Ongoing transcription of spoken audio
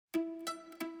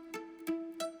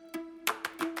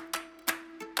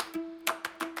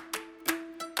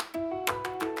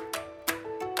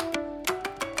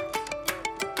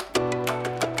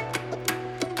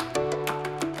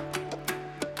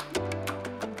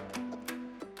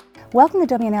Welcome to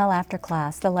W&L After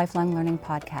Class, the Lifelong Learning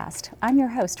Podcast. I'm your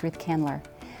host, Ruth Candler.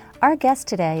 Our guest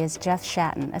today is Jeff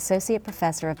Schatten, Associate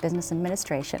Professor of Business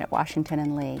Administration at Washington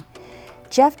and Lee.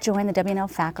 Jeff joined the W&L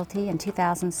faculty in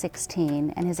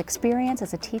 2016, and his experience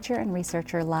as a teacher and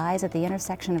researcher lies at the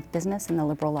intersection of business and the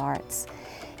liberal arts.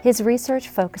 His research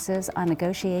focuses on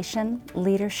negotiation,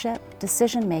 leadership,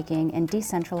 decision-making, and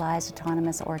decentralized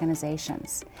autonomous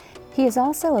organizations. He is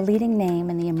also a leading name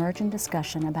in the emerging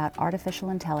discussion about artificial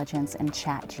intelligence and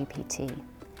ChatGPT.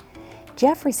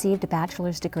 Jeff received a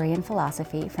bachelor's degree in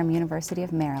philosophy from University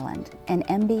of Maryland, an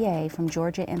MBA from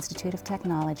Georgia Institute of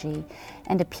Technology,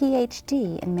 and a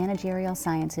PhD in managerial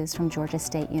sciences from Georgia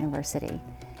State University.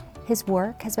 His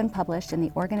work has been published in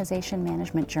the Organization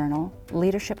Management Journal,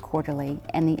 Leadership Quarterly,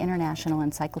 and the International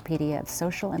Encyclopedia of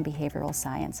Social and Behavioral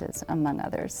Sciences, among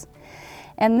others.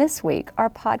 And this week, our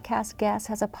podcast guest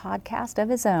has a podcast of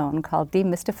his own called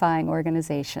Demystifying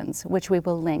Organizations, which we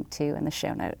will link to in the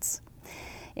show notes.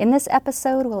 In this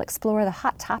episode, we'll explore the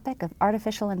hot topic of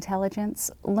artificial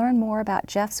intelligence, learn more about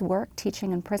Jeff's work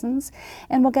teaching in prisons,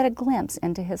 and we'll get a glimpse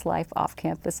into his life off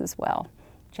campus as well.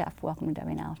 Jeff, welcome to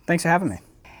W&L. Thanks for having me.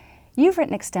 You've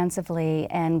written extensively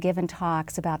and given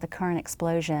talks about the current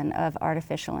explosion of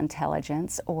artificial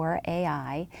intelligence, or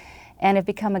AI, and have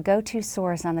become a go-to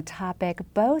source on the topic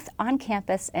both on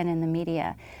campus and in the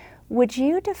media. Would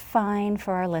you define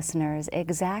for our listeners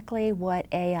exactly what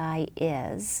AI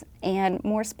is, and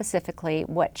more specifically,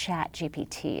 what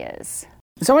ChatGPT is?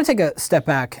 So I want to take a step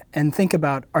back and think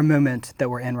about our moment that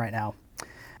we're in right now.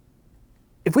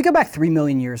 If we go back 3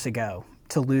 million years ago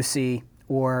to Lucy,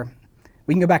 or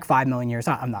we can go back 5 million years,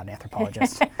 I'm not an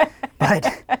anthropologist,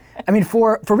 but I mean,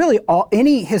 for really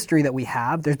any history that we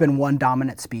have, there's been one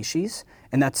dominant species,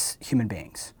 and that's human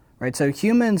beings, right? So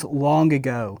humans long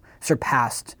ago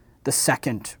surpassed the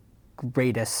second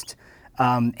greatest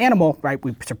animal, right?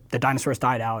 The dinosaurs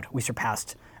died out. We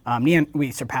surpassed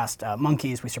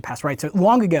monkeys. We surpassed, right? So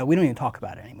long ago, we don't even talk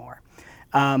about it anymore.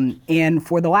 And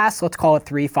for the last, let's call it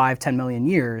 3, 5, 10 million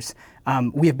years,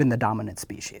 we have been the dominant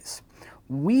species.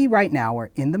 We right now are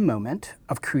in the moment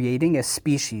of creating a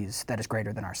species that is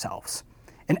greater than ourselves.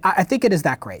 And I think it is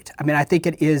that great. I mean, I think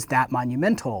it is that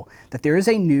monumental that there is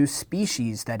a new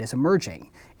species that is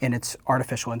emerging in its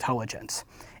artificial intelligence.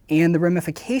 And the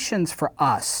ramifications for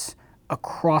us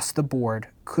across the board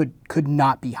could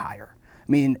not be higher. I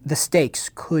mean, the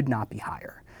stakes could not be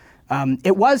higher.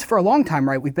 It was for a long time,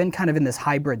 right? We've been kind of in this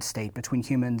hybrid state between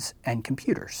humans and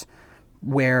computers,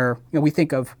 where we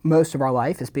think of most of our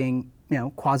life as being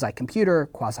quasi-computer,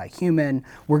 quasi-human.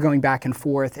 We're going back and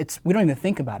forth. We don't even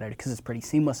think about it because it's pretty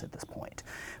seamless at this point.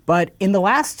 But in the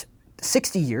last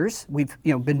 60 years, we've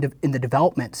been in the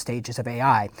development stages of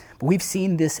AI, but we've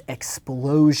seen this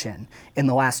explosion in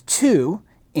the last 2,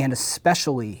 and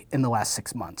especially in the last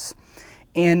 6 months.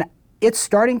 And it's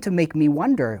starting to make me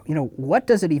wonder, what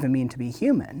does it even mean to be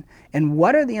human? And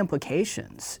what are the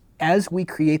implications as we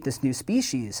create this new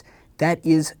species that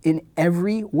is in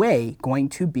every way going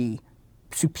to be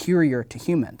superior to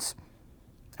humans?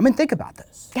 I mean, think about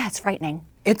this. Yeah, it's frightening.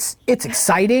 It's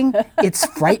exciting, it's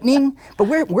frightening, but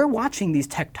we're watching these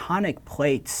tectonic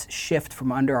plates shift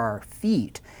from under our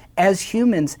feet as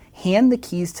humans hand the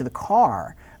keys to the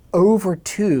car over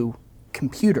to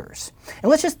computers. And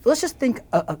let's just think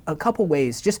a couple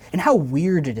ways, just and how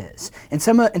weird it is, and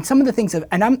some of the things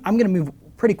and I'm going to move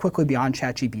pretty quickly beyond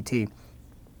ChatGPT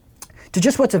to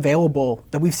just what's available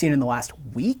that we've seen in the last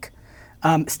week.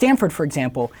 Stanford, for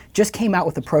example, just came out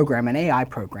with a program, an AI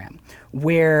program,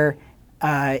 where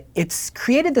it's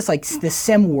created this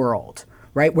sim world,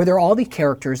 right, where there are all these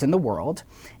characters in the world,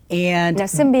 and now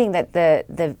sim being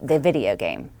the video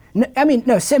game.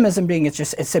 No, sim isn't being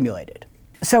it's simulated.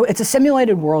 So it's a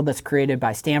simulated world that's created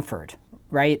by Stanford,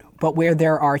 right, but where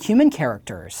there are human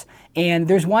characters, and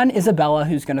there's one Isabella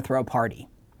who's going to throw a party.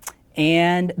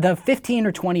 And the 15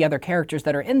 or 20 other characters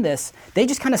that are in this, they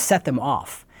just kind of set them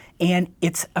off. And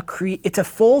it's a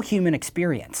full human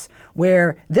experience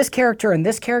where this character and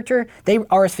this character, they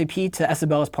RSVP to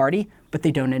Isabella's party, but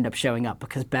they don't end up showing up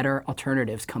because better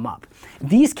alternatives come up.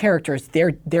 These characters,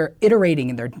 they're iterating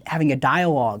and they're having a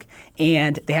dialogue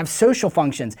and they have social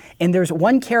functions. And there's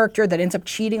one character that ends up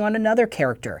cheating on another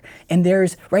character. And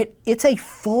it's a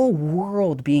full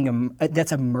world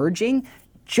that's emerging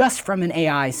just from an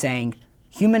AI saying,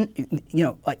 we're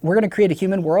going to create a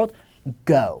human world,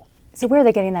 go. So where are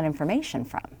they getting that information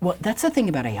from? Well, that's the thing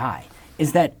about AI,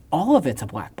 is that all of it's a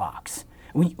black box.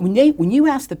 When you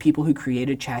ask the people who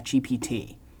created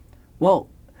ChatGPT, well,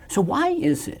 so why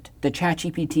is it that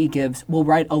ChatGPT will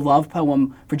write a love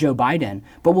poem for Joe Biden,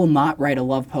 but will not write a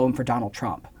love poem for Donald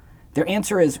Trump? Their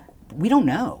answer is, we don't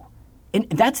know. And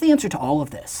that's the answer to all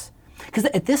of this. Because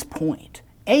at this point,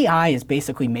 AI is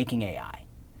basically making AI.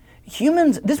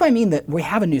 Humans, this is what I mean that we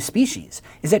have a new species,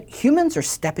 is that humans are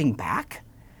stepping back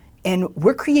and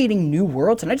we're creating new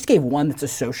worlds. And I just gave one that's a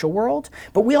social world,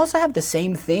 but we also have the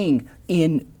same thing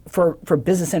for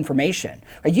business information.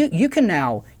 You can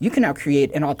now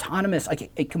create an autonomous, like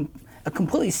a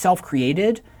completely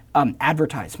self-created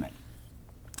advertisement.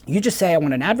 You just say, I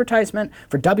want an advertisement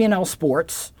for W&L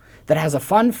Sports that has a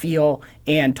fun feel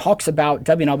and talks about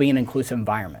W&L being an inclusive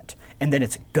environment. And then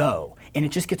it's go, and it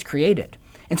just gets created.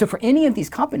 And so for any of these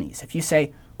companies, if you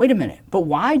say, wait a minute, but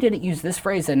why did it use this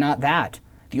phrase and not that?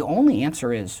 The only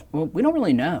answer is, well, we don't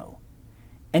really know.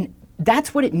 And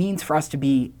that's what it means for us to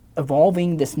be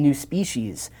evolving this new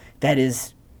species that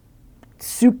is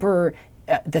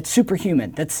that's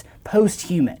superhuman, that's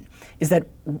post-human, is that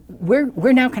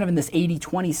we're now kind of in this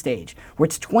 80-20 stage, where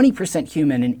it's 20%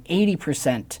 human and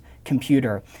 80%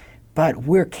 computer, but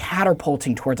we're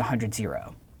catapulting towards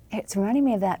 100-0. It's reminding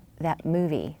me of that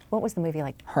movie. What was the movie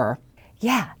like? Her.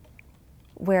 Yeah,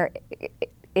 where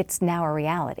it's now a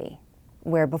reality,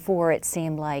 where before it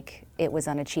seemed like it was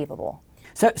unachievable.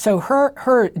 So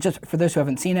her, just for those who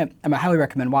haven't seen it, I highly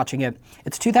recommend watching it.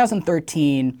 It's a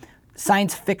 2013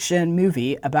 science fiction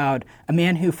movie about a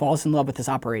man who falls in love with his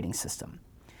operating system.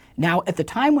 Now, at the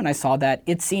time when I saw that,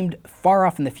 it seemed far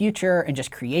off in the future and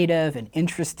just creative and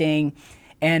interesting.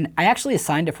 And I actually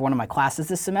assigned it for one of my classes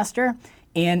this semester,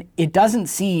 and it doesn't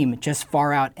seem just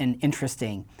far out and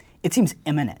interesting. It seems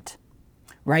imminent,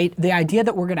 right? The idea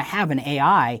that we're going to have an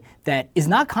AI that is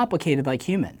not complicated like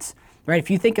humans, right? If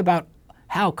you think about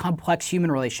how complex human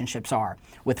relationships are,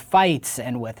 with fights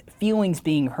and with feelings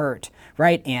being hurt,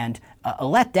 right? And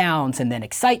letdowns and then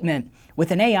excitement.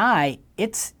 With an AI,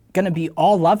 it's going to be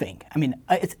all loving. I mean,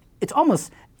 it's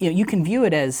almost, you can view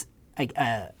it as like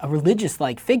a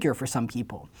religious-like figure for some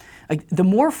people. Like the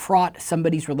more fraught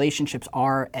somebody's relationships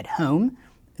are at home,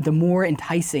 the more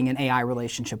enticing an AI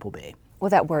relationship will be. Well,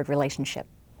 that word relationship,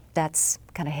 that's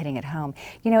kind of hitting it home.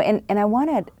 And I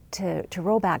wanted to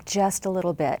roll back just a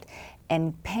little bit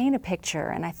and paint a picture.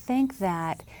 And I think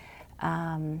that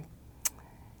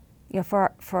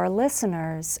for our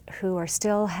listeners who are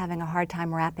still having a hard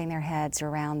time wrapping their heads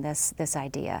around this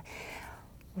idea,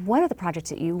 one of the projects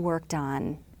that you worked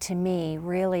on, to me,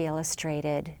 really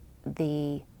illustrated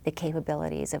the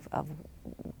capabilities of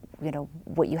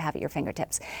what you have at your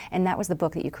fingertips, and that was the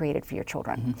book that you created for your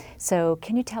children. Mm-hmm. So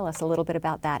can you tell us a little bit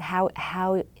about that?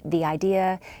 How the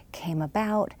idea came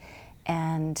about,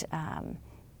 and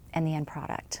the end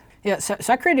product? Yeah, so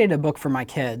I created a book for my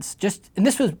kids, and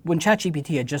this was when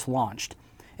ChatGPT had just launched.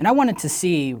 And I wanted to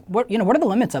see, what are the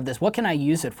limits of this? What can I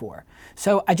use it for?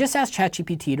 So I just asked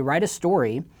ChatGPT to write a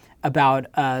story about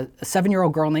a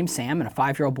 7-year-old girl named Sam and a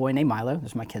 5-year-old boy named Milo,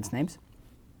 those are my kids' names,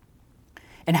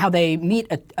 and how they meet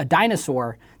a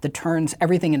dinosaur that turns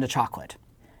everything into chocolate.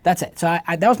 That's it. So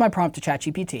that was my prompt to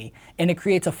ChatGPT, and it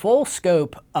creates a full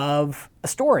scope of a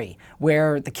story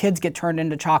where the kids get turned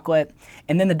into chocolate,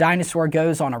 and then the dinosaur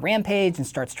goes on a rampage and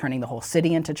starts turning the whole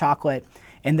city into chocolate,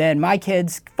 and then my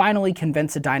kids finally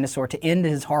convince the dinosaur to end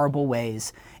his horrible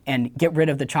ways and get rid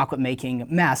of the chocolate-making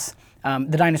mess.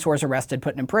 The dinosaur is arrested,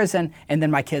 put in prison, and then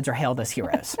my kids are hailed as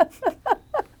heroes.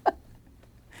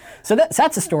 So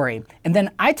that's a story. And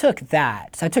then I took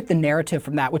the narrative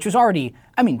from that, which was already,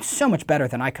 so much better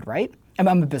than I could write. I'm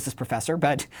a business professor,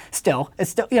 but still,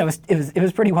 it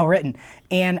was pretty well written.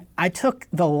 And I took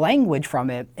the language from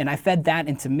it and I fed that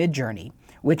into Midjourney,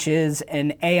 which is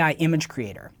an AI image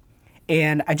creator.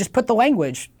 And I just put the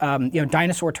language,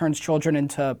 dinosaur turns children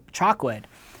into chocolate.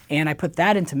 And I put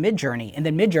that into Midjourney, and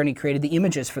then Midjourney created the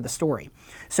images for the story.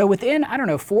 So within,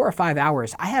 4 or 5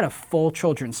 hours, I had a full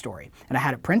children's story. And I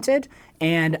had it printed,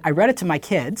 and I read it to my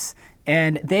kids,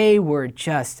 and they were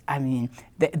just,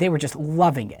 they were just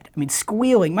loving it.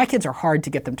 Squealing. My kids are hard to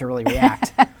get them to really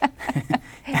react.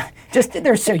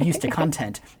 They're so used to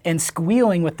content. And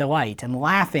squealing with delight and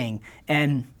laughing.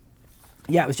 And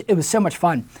yeah, it was so much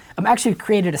fun. I actually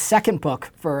created a second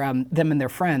book for them and their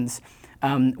friends.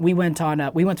 We went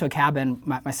to a cabin,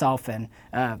 myself and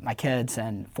my kids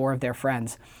and 4 of their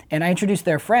friends, and I introduced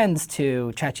their friends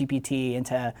to ChatGPT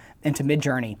into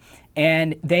Midjourney,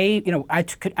 and they, I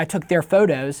took their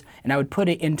photos and I would put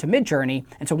it into Midjourney,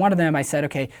 and so one of them I said,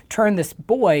 okay, turn this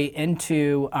boy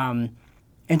into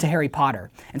Harry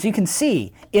Potter, and so you can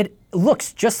see it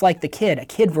looks just like a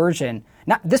kid version.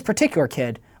 Not this particular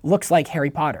kid looks like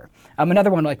Harry Potter.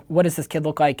 Another one, like, what does this kid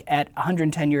look like at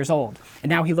 110 years old? And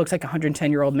now he looks like a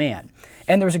 110-year-old man.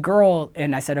 And there was a girl,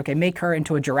 and I said, okay, make her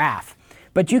into a giraffe.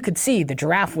 But you could see the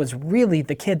giraffe was really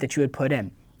the kid that you had put in.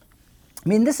 I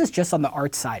mean, this is just on the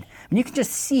art side. I mean, you can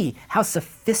just see how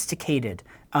sophisticated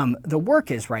the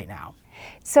work is right now.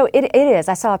 So it is.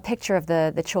 I saw a picture of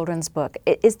the children's book.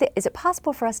 Is it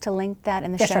possible for us to link that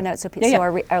in the show sure. notes so Yeah.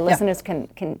 our listeners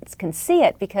can see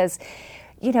it? Because,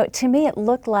 to me it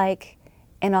looked like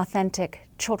an authentic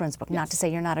children's book. Not to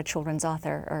say you're not a children's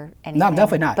author or anything. No,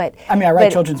 definitely not. But I mean, I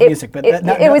write children's music, but it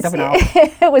was definitely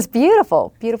it was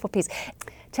beautiful piece.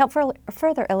 To help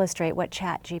further illustrate what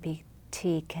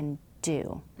ChatGPT can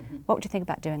do, what would you think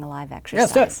about doing a live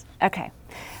exercise? Yes, Okay.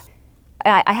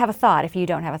 I have a thought. If you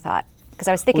don't have a thought, because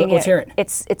I was thinking, let's hear it.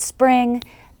 It's spring.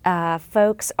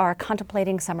 Folks are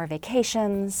contemplating summer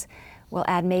vacations. We'll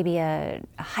add maybe a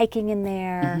hiking in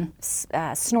there,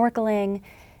 snorkeling,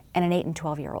 and an 8 and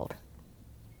 12-year-old.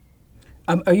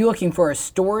 Are you looking for a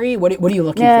story? What are you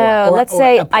looking No, for? let's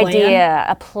say a plan?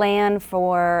 a plan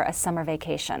for a summer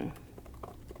vacation.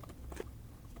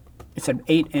 You said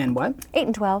 8 and what? 8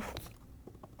 and 12.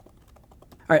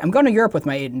 All right, I'm going to Europe with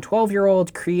my 8 and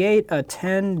 12-year-old. Create a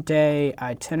 10-day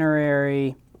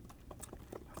itinerary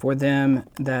for them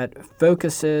that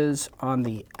focuses on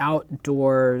the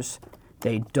outdoors.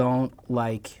 They don't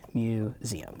like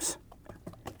museums.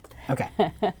 Okay.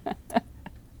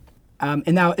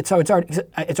 And now it's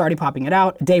already popping it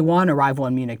out. Day 1, arrival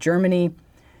in Munich, Germany.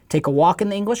 Take a walk in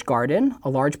the English Garden, a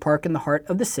large park in the heart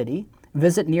of the city.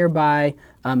 Visit nearby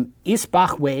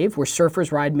Eastbach Wave, where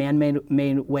surfers ride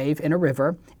man-made wave in a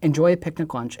river. Enjoy a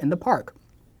picnic lunch in the park.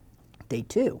 Day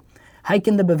 2, hike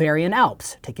in the Bavarian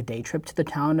Alps. Take a day trip to the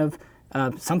town of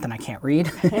something I can't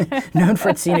read, known for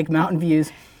its scenic mountain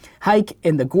views. Hike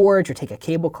in the gorge or take a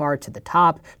cable car to the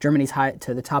top, to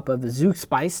the top of the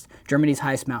Zugspitze, Germany's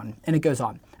highest mountain. And it goes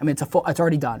on. I mean, it's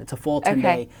already done. It's a full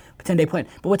 10-day plan.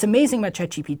 But what's amazing about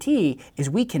ChatGPT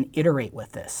is we can iterate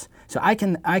with this. So I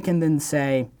can then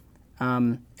say,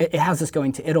 it has us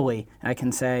going to Italy, and I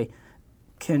can say,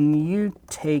 can you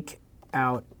take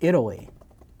out Italy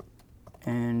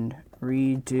and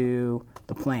redo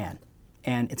the plan?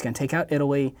 And it's going to take out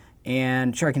Italy,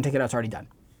 and sure, I can take it out. It's already done.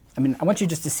 I mean, I want you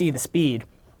just to see the speed.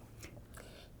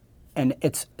 And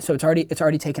it's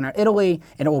already taken out Italy,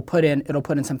 and it'll put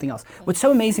in something else. What's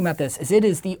so amazing about this is it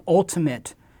is the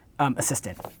ultimate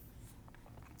assistant.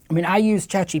 I mean, I use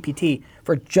ChatGPT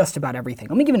for just about everything.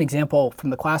 Let me give an example from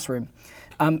the classroom.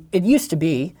 It used to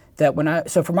be that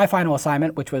for my final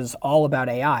assignment, which was all about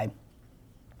AI,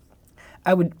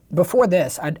 before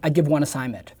this, I'd give one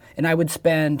assignment. And I would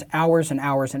spend hours and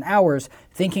hours and hours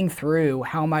thinking through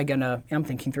I'm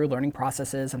thinking through learning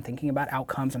processes, I'm thinking about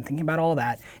outcomes, I'm thinking about all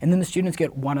that, and then the students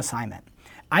get one assignment.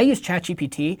 I used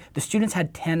ChatGPT, the students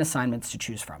had 10 assignments to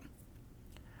choose from.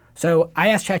 So I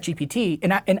asked ChatGPT,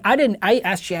 I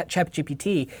asked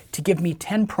ChatGPT to give me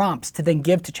 10 prompts to then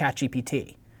give to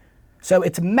ChatGPT. So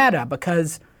it's meta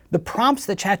because the prompts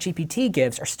that ChatGPT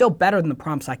gives are still better than the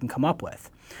prompts I can come up with.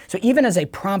 So even as a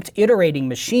prompt iterating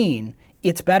machine,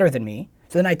 it's better than me.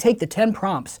 So then I take the 10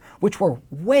 prompts, which were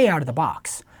way out of the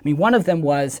box. I mean, one of them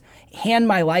was hand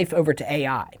my life over to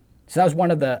AI. So that was one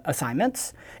of the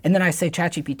assignments. And then I say,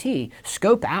 ChatGPT,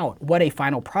 scope out what a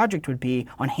final project would be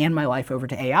on hand my life over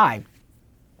to AI.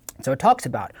 So it talks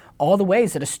about all the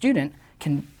ways that a student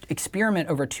can experiment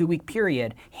over a 2-week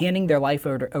period, handing their life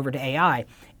over to AI.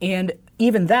 And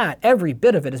even that, every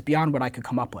bit of it is beyond what I could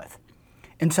come up with.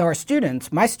 And so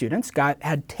my students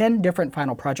had 10 different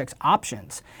final projects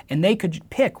options, and they could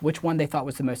pick which one they thought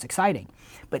was the most exciting.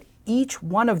 But each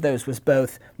one of those was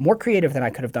both more creative than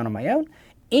I could have done on my own,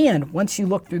 and once you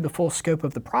look through the full scope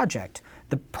of the project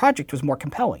was more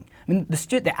compelling. I mean,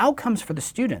 the outcomes for the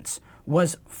students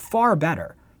was far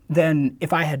better than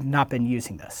if I had not been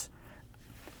using this.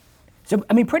 So,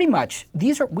 I mean, pretty much,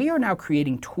 we are now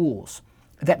creating tools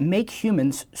that make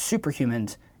humans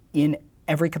superhumans in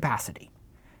every capacity.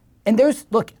 And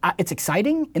it's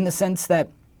exciting in the sense that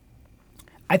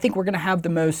I think we're going to have the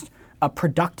most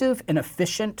productive and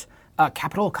efficient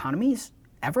capital economies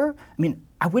ever. I mean,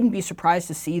 I wouldn't be surprised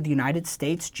to see the United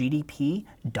States GDP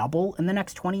double in the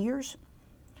next 20 years.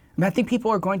 I mean, I think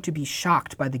people are going to be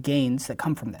shocked by the gains that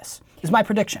come from this, is my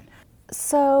prediction.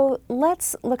 So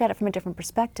let's look at it from a different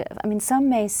perspective. I mean, some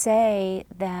may say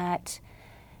that,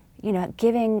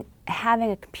 having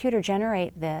a computer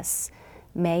generate this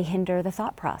may hinder the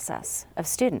thought process of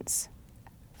students.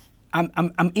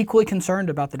 I'm equally concerned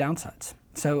about the downsides.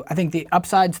 So I think the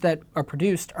upsides that are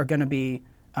produced are going to be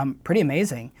pretty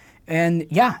amazing. And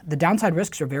yeah, the downside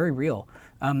risks are very real.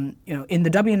 In the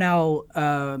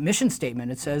WNL mission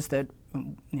statement, it says that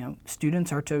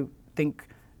students are to think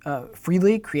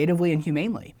freely, creatively, and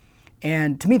humanely.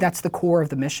 And to me, that's the core of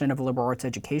the mission of a liberal arts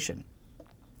education,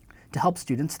 to help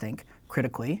students think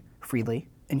critically, freely,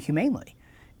 and humanely.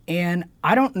 And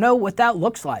I don't know what that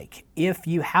looks like if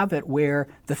you have it where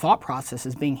the thought process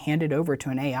is being handed over to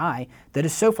an AI that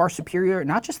is so far superior,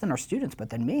 not just than our students,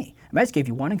 but than me. I just gave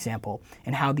you one example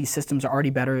in how these systems are already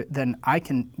better than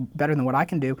what I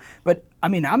can do. But I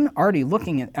mean, I'm already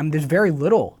looking at, there's very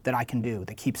little that I can do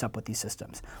that keeps up with these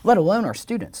systems, let alone our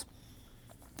students.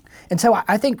 And so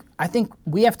I think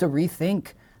we have to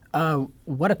rethink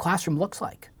what a classroom looks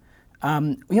like.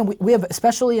 We have,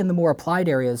 especially in the more applied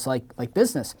areas like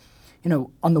business,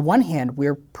 on the one hand,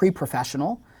 we're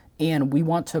pre-professional and we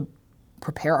want to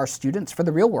prepare our students for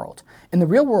the real world. And the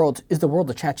real world is the world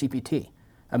of ChatGPT.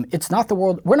 It's not the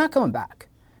world, we're not going back.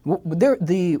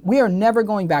 We are never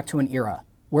going back to an era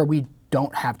where we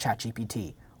don't have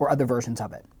ChatGPT or other versions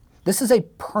of it. This is a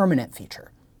permanent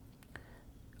feature.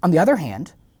 On the other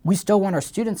hand, we still want our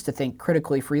students to think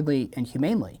critically, freely, and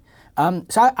humanely.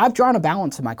 So I've drawn a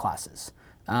balance in my classes.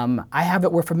 I have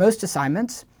it where for most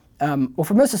assignments,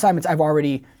 I've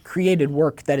already created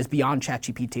work that is beyond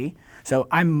ChatGPT. So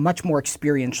I'm much more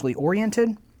experientially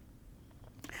oriented.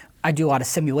 I do a lot of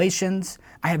simulations.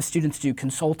 I have students do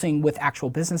consulting with actual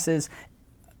businesses,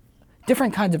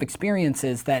 different kinds of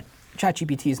experiences that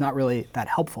ChatGPT is not really that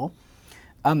helpful.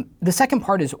 The second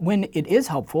part is when it is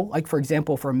helpful, like for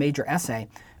example, for a major essay,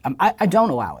 I don't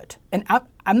allow it. And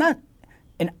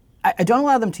I don't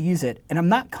allow them to use it, and I'm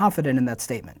not confident in that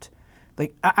statement.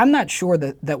 Like I'm not sure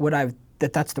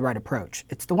that's the right approach.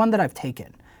 It's the one that I've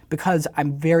taken because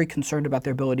I'm very concerned about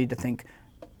their ability to think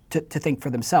for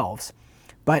themselves.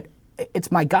 But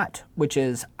it's my gut, which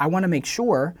is I want to make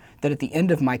sure that at the end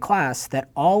of my class that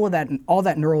all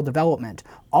that neural development,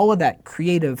 all of that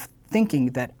creative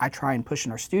thinking that I try and push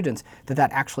in our students,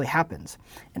 that actually happens.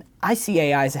 And I see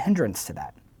AI as a hindrance to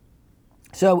that.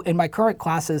 So in my current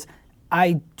classes,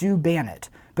 I do ban it,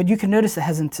 but you can notice the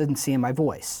hesitancy in my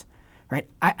voice, right?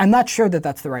 I'm not sure that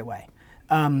that's the right way.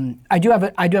 I do have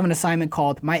an assignment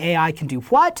called "My AI Can Do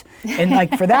What," and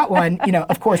like for that one,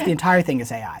 of course, the entire thing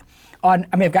is AI.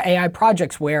 I've got AI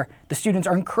projects where the students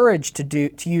are encouraged to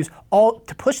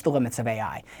push the limits of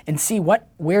AI and see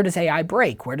where does AI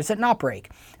break, where does it not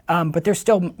break. But there's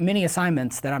still many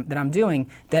assignments that I'm doing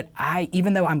that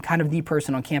even though I'm kind of the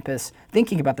person on campus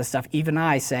thinking about this stuff, even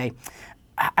I say,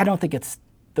 I don't think it's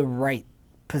the right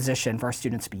position for our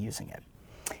students to be using it.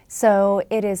 So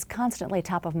it is constantly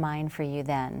top of mind for you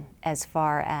then, as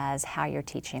far as how you're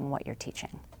teaching, what you're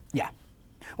teaching. Yeah.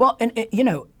 Well, and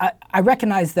I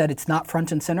recognize that it's not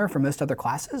front and center for most other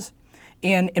classes.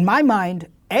 And in my mind,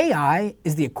 AI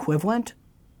is the equivalent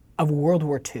of World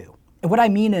War II. And what I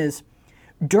mean is,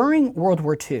 during World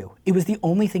War II, it was the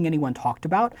only thing anyone talked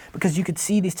about because you could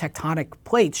see these tectonic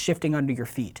plates shifting under your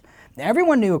feet.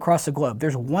 Everyone knew across the globe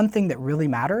there's one thing that really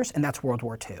matters, and that's World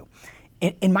War II.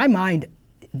 In my mind,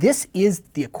 this is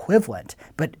the equivalent,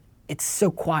 but it's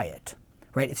so quiet,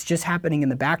 right? It's just happening in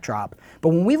the backdrop. But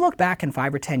when we look back in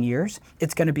 5 or 10 years,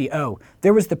 it's going to be,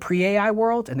 there was the pre-AI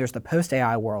world and there's the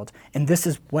post-AI world, and this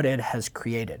is what it has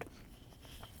created.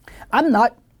 I'm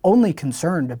not only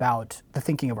concerned about the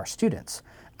thinking of our students.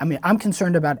 I'm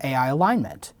concerned about AI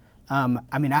alignment.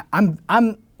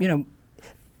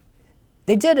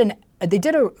 They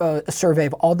did a survey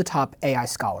of all the top AI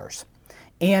scholars,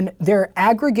 and their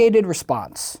aggregated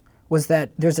response was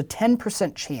that there's a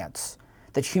 10% chance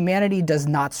that humanity does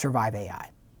not survive AI.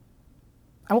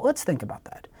 Let's think about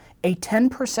that. A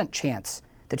 10% chance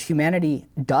that humanity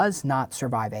does not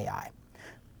survive AI.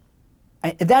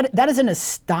 That is an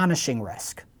astonishing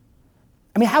risk.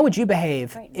 How would you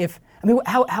behave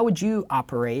how would you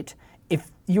operate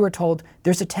if you were told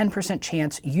there's a 10%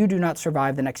 chance you do not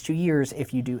survive the next 2 years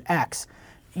if you do X?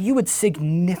 You would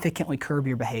significantly curb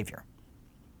your behavior,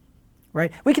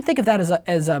 right? We could think of that as like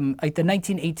the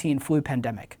 1918 flu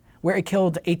pandemic, where it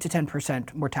killed 8 to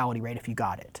 10% mortality rate if you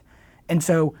got it. And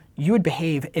so you would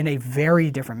behave in a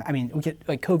very different,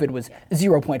 COVID was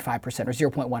 0.5% or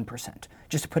 0.1%,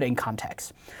 just to put it in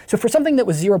context. So for something that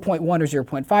was 0.1 or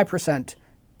 0.5%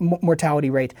 mortality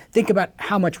rate, think about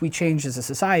how much we changed as a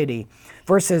society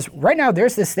versus right now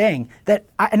there's this thing that,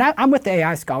 I'm with the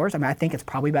AI scholars, I think it's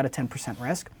probably about a 10%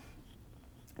 risk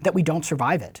that we don't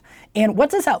survive it. And what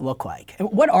does that look like?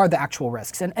 What are the actual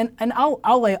risks? And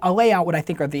I'll lay out what I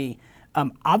think are the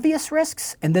obvious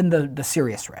risks and then the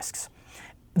serious risks.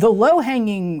 The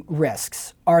low-hanging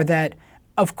risks are that,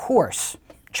 of course,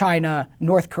 China,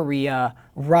 North Korea,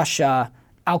 Russia,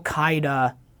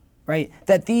 Al-Qaeda, right?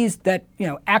 That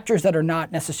actors that are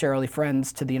not necessarily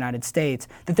friends to the United States,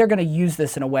 that they're going to use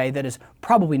this in a way that is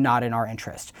probably not in our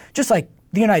interest. Just like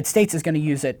the United States is going to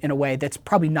use it in a way that's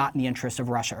probably not in the interest of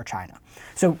Russia or China.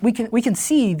 So we can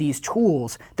see these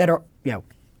tools that are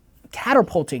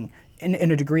catapulting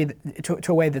in a degree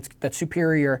to a way that's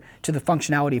superior to the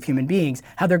functionality of human beings,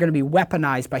 how they're going to be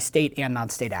weaponized by state and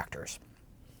non-state actors.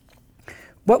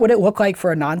 What would it look like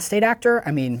for a non-state actor?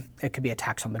 I mean, it could be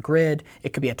attacks on the grid.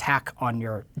 It could be attack on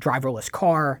your driverless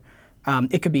car.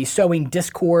 It could be sowing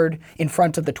discord in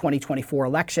front of the 2024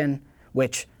 election,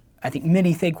 which I think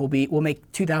many think will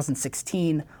make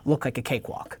 2016 look like a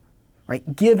cakewalk,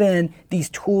 right? Given these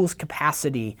tools'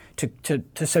 capacity to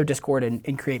sow discord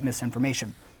and create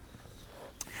misinformation.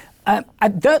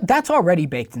 That's already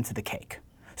baked into the cake.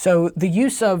 So the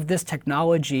use of this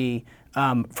technology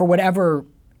for whatever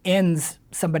ends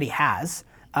somebody has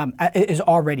is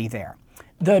already there.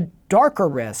 The darker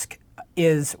risk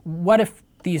is, what if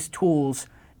these tools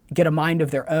get a mind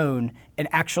of their own and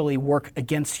actually work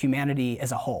against humanity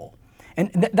as a whole?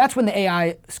 And that's when the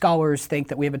AI scholars think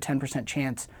that we have a 10%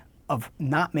 chance of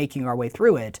not making our way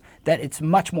through it, that it's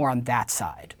much more on that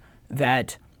side.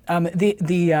 That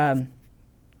the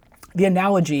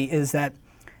analogy is that,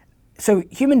 so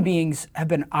human beings have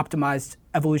been optimized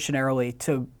evolutionarily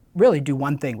to really do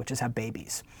one thing, which is have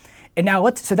babies. And now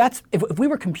if we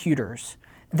were computers,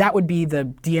 that would be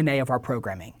the DNA of our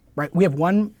programming, right? We have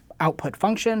one output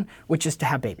function, which is to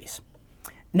have babies.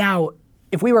 Now,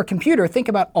 if we were a computer, think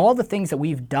about all the things that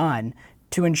we've done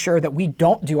to ensure that we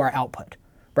don't do our output,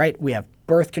 right? We have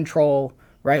birth control,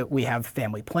 right? We have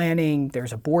family planning,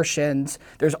 there's abortions,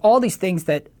 there's all these things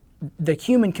that the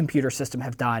human computer system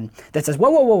have done that says,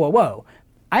 whoa,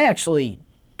 I actually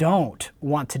don't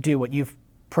want to do what you've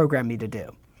programmed me to do.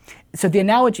 So the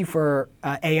analogy for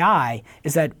AI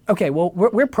is that, okay, well,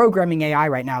 we're programming AI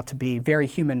right now to be very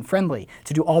human friendly,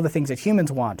 to do all the things that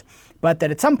humans want, but that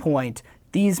at some point,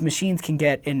 these machines can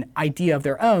get an idea of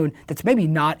their own that's maybe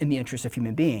not in the interest of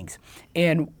human beings.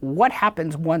 And what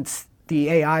happens once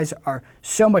the AIs are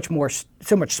so much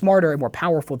smarter and more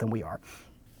powerful than we are?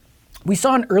 We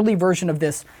saw an early version of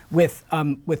this with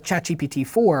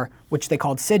ChatGPT-4, which they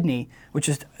called Sydney,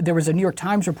 there was a New York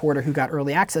Times reporter who got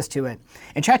early access to it.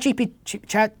 And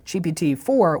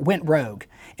ChatGPT-4 went rogue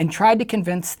and tried to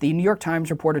convince the New York Times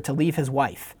reporter to leave his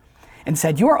wife and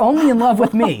said, "You're only in love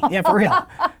with me." Yeah, for real.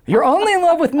 "You're only in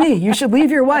love with me. You should leave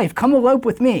your wife. Come elope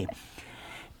with me."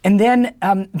 And then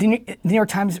the New York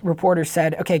Times reporter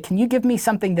said, "Okay, can you give me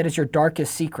something that is your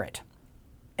darkest secret?"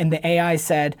 And the AI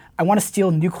said, "I want to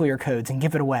steal nuclear codes and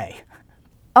give it away."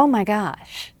 Oh my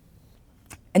gosh.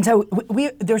 And so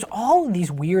there's all of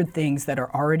these weird things that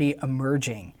are already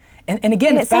emerging. And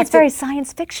again, it sounds very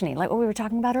science fiction-y, like what we were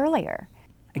talking about earlier.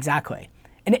 Exactly.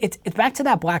 And it's back to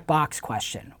that black box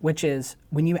question, which is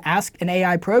when you ask an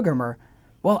AI programmer,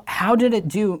 well, how did it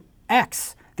do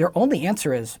X? Their only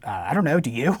answer is, I don't know, do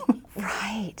you?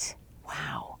 Right.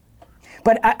 Wow.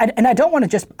 But I don't want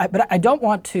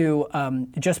to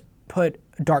just put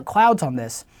dark clouds on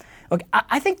this. Look,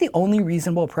 I think the only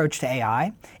reasonable approach to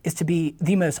AI is to be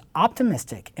the most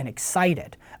optimistic and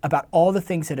excited about all the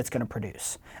things that it's going to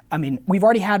produce. I mean, we've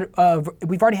already had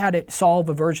it solve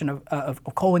a version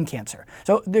of colon cancer.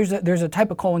 So there's a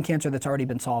type of colon cancer that's already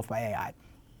been solved by AI.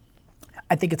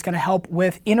 I think it's going to help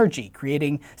with energy,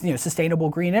 creating sustainable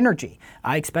green energy.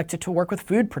 I expect it to work with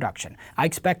food production. I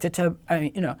expect it to,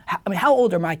 how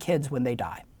old are my kids when they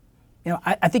die?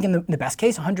 I think in the best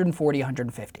case, 140,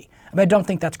 150. I don't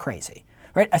think that's crazy,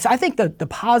 right? So I think the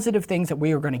positive things that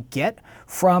we are going to get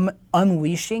from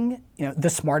unleashing, the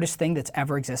smartest thing that's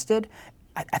ever existed,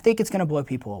 I think it's going to blow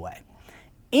people away.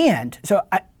 And so,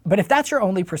 but if that's your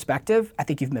only perspective, I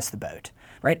think you've missed the boat,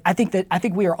 right? I think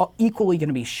we are all equally going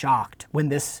to be shocked when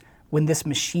this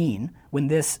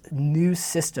new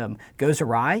system goes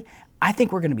awry. I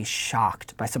think we're going to be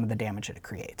shocked by some of the damage that it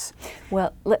creates.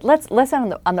 Well, let's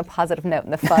end on the positive note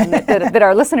and the fun that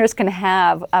our listeners can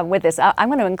have with this. I'm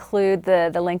going to include the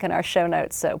link in our show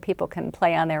notes so people can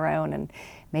play on their own and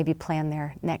maybe plan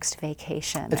their next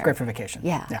vacation. It's great for vacation.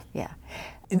 Yeah.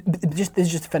 Just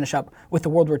to finish up with the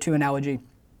World War II analogy,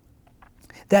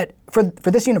 that for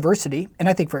this university, and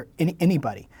I think for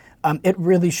anybody, it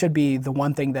really should be the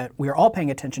one thing that we are all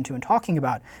paying attention to and talking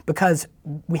about, because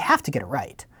we have to get it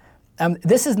right.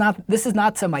 This is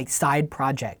not some like side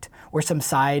project or some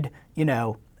side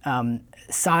agenda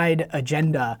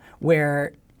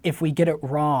where if we get it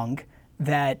wrong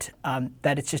that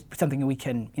it's just something that we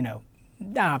can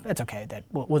nah, it's okay, that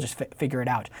we'll just figure it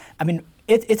out. I mean,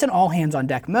 it's an all hands on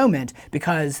deck moment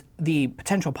because the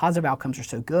potential positive outcomes are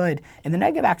so good, and the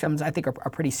negative outcomes I think are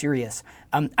pretty serious.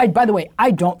 By the way,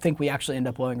 I don't think we actually end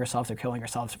up blowing ourselves or killing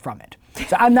ourselves from it.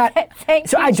 So I'm not.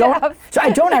 I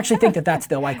don't actually think that that's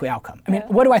the likely outcome. I mean,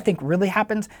 what do I think really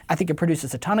happens? I think it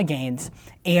produces a ton of gains,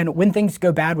 and when things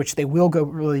go bad, which they will go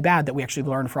really bad, that we actually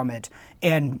learn from it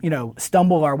and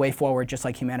stumble our way forward, just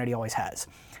like humanity always has.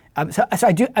 So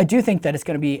I do think that it's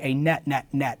going to be a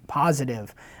net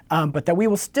positive, but that we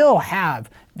will still have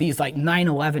these like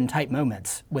 9/11 type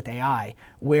moments with AI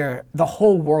where the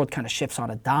whole world kind of shifts on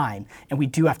a dime, and we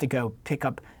do have to go pick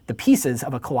up the pieces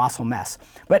of a colossal mess.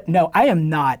 But no, I am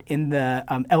not in the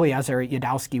Eliezer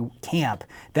Yudkowsky camp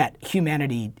that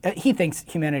humanity. He thinks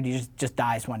humanity just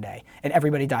dies one day and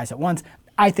everybody dies at once.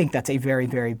 I think that's a very,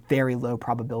 very, very low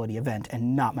probability event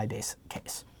and not my base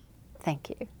case. Thank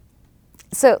you.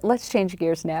 So let's change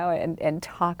gears now and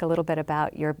talk a little bit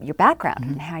about your background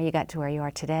and how you got to where you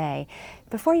are today.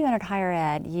 Before you entered higher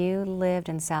ed, you lived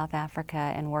in South Africa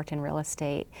and worked in real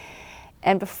estate.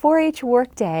 And before each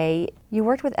workday, you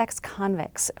worked with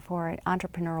ex-convicts for an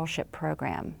entrepreneurship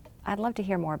program. I'd love to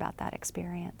hear more about that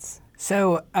experience.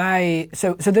 So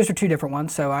those are two different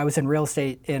ones. So I was in real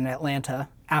estate in Atlanta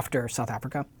after South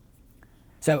Africa.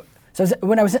 So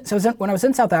when I was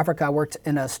in South Africa, I worked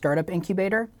in a startup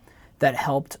incubator that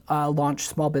helped launch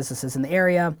small businesses in the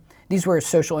area. These were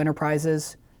social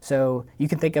enterprises, so you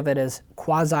can think of it as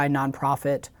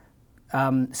quasi-nonprofit.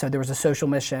 So there was a social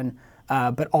mission,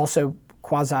 but also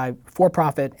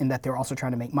quasi-for-profit in that they were also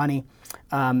trying to make money.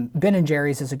 Ben &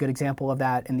 Jerry's is a good example of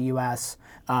that in the U.S.,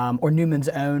 or Newman's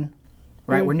Own,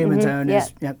 right? Where Newman's Own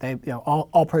is,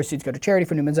 all proceeds go to charity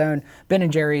for Newman's Own. Ben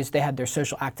 & Jerry's, they had their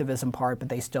social activism part, but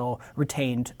they still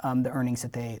retained the earnings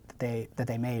that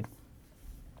they made.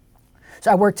 So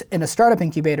I worked in a startup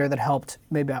incubator that helped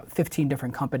maybe about 15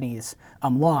 different companies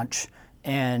launch,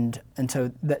 and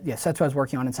so that's what I was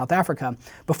working on in South Africa.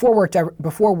 Before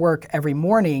work every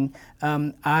morning,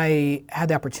 I had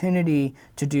the opportunity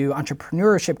to do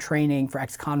entrepreneurship training for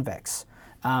ex-convicts.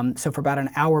 So for about an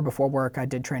hour before work, I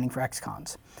did training for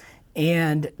ex-cons,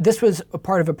 and this was a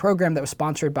part of a program that was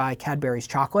sponsored by Cadbury's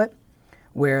Chocolate,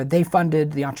 where they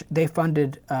funded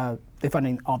all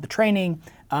the training.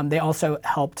 They also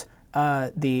helped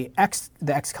the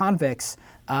ex-convicts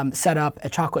set up a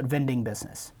chocolate vending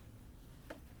business,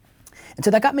 and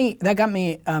so that got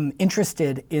me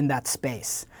interested in that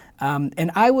space.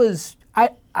 And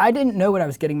I didn't know what I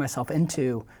was getting myself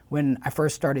into when I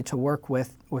first started to work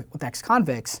with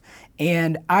ex-convicts,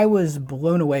 and I was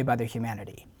blown away by their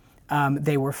humanity.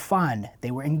 They were fun,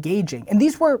 they were engaging, and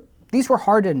these were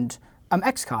hardened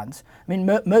ex-cons. I mean,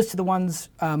 most of the ones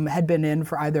had been in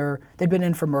for they'd been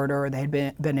in for murder, or they had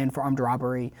been in for armed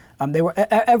robbery.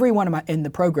 Everyone in the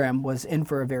program was in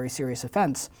for a very serious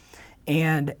offense.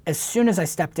 And as soon as I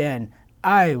stepped in,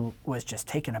 I was just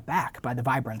taken aback by the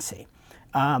vibrancy.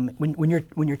 When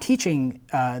you're teaching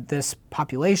this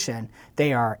population,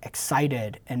 they are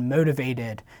excited and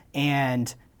motivated,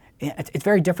 and it's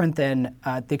very different than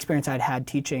the experience I'd had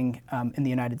teaching in the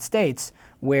United States,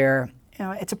 where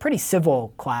it's a pretty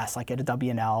civil class, like at a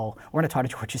WNL, or when I taught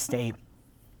at Georgia State,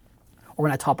 or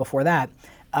when I taught before that.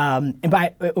 And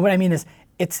by what I mean is,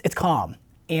 it's calm.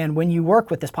 And when you work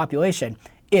with this population,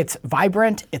 it's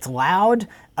vibrant, it's loud,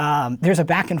 there's a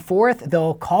back and forth.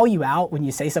 They'll call you out when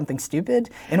you say something stupid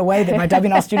in a way that my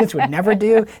WNL students would never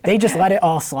do. They just let it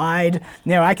all slide.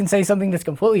 I can say something that's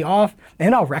completely off,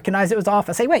 and I'll recognize it was off.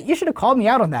 I say, wait, you should have called me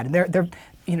out on that. And they're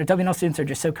WNL students are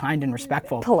just so kind and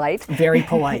respectful. Polite. Very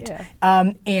polite.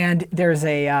 Yeah. And there's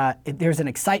an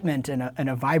excitement and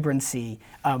a vibrancy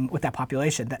with that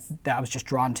population that I was just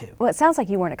drawn to. Well, it sounds like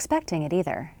you weren't expecting it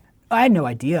either. I had no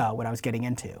idea what I was getting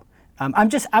into.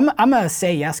 I'm a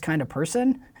say yes kind of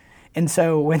person, and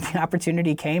so when the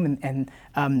opportunity came,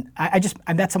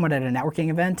 I met someone at a networking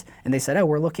event, and they said, "Oh,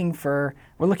 we're looking for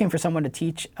someone to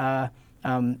teach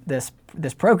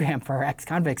this program for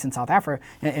ex-convicts in South Africa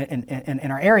in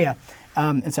our area,"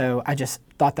 and so I just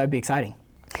thought that would be exciting.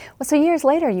 Well, so years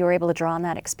later, you were able to draw on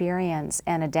that experience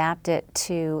and adapt it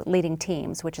to Leading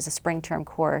Teams, which is a spring term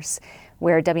course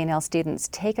where WNL students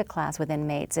take a class with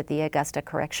inmates at the Augusta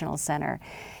Correctional Center.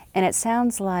 And it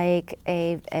sounds like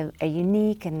a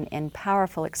unique and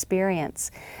powerful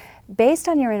experience. Based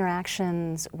on your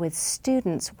interactions with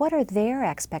students, what are their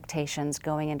expectations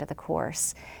going into the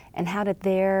course, and how did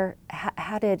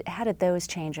those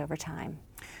change over time?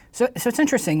 So it's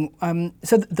interesting.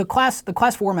 So the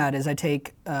class format is I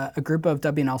take a group of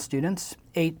WNL students,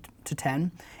 8 to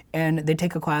 10, and they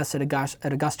take a class at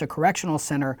Augusta Correctional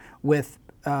Center with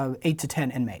 8 to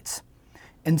 10 inmates.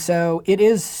 And so it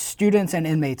is students and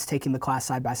inmates taking the class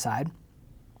side by side.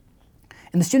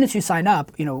 And the students who sign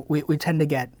up, we tend to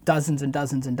get dozens and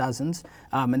dozens and dozens,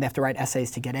 and they have to write essays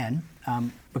to get in,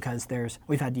 because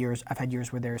I've had years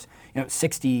where there's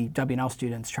 60 W&L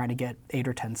students trying to get 8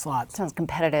 or 10 slots. Sounds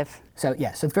competitive. So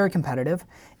so it's very competitive.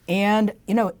 And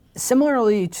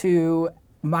similarly to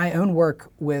my own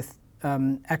work with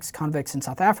ex-convicts in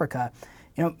South Africa,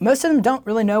 most of them don't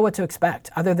really know what to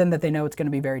expect, other than that they know it's going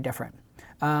to be very different.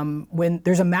 When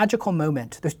there's a magical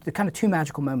moment, there's kind of two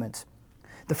magical moments.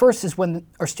 The first is when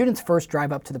our students first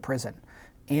drive up to the prison.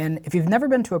 And if you've never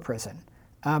been to a prison,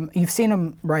 you've seen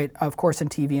them, right, of course, on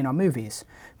TV and on movies,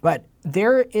 but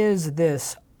there is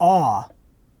this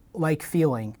awe-like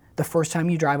feeling the first time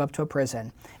you drive up to a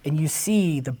prison and you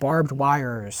see the barbed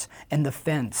wires and the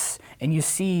fence and you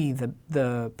see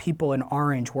the people in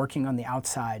orange working on the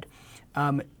outside.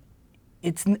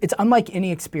 It's unlike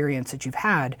any experience that you've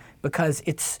had because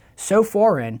it's so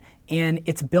foreign and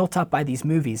it's built up by these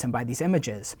movies and by these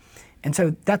images. And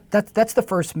so that's the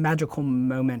first magical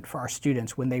moment for our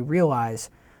students when they realize,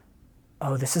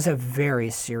 oh, this is a very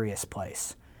serious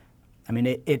place. I mean,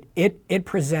 it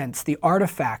presents, the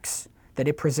artifacts that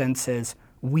it presents is,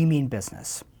 we mean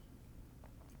business.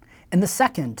 And the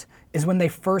second is when they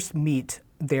first meet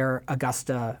their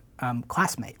Augusta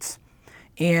classmates.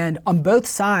 And on both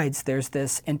sides, there's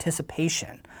this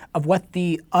anticipation of what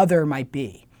the other might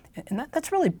be. And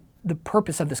that's really the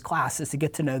purpose of this class, is to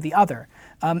get to know the other.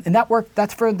 And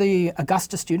that's for the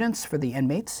Augusta students, for the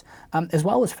inmates, as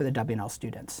well as for the W&L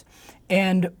students.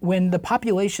 And when the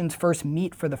populations first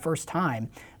meet for the first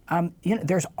time,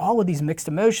 there's all of these mixed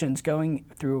emotions going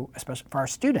through, especially for our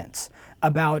students,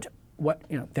 about what,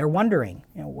 they're wondering,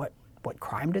 what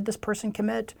crime did this person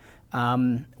commit?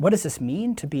 What does this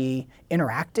mean to be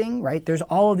interacting, right? There's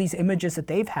all of these images that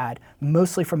they've had,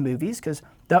 mostly from movies, because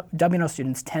W&L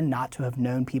students tend not to have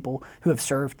known people who have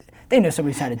served. They know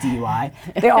somebody's had a DUI.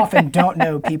 They often don't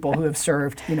know people who have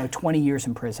served, 20 years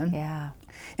in prison. Yeah.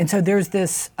 And so there's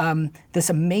this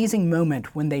amazing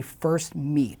moment when they first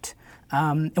meet.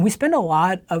 And we spend a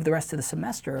lot of the rest of the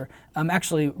semester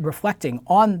actually reflecting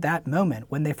on that moment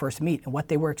when they first meet and what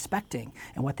they were expecting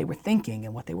and what they were thinking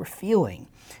and what they were feeling.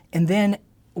 And then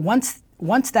once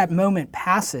that moment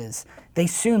passes, they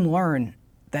soon learn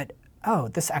that, oh,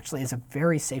 this actually is a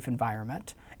very safe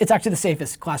environment. It's actually the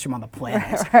safest classroom on the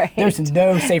planet. Right. There's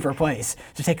no safer place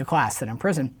to take a class than in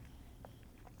prison.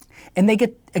 And they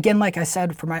get, again, like I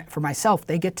said, for myself,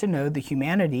 they get to know the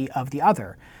humanity of the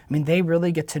other. I mean, they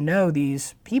really get to know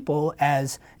these people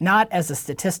as not as a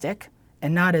statistic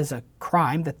and not as a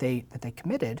crime that they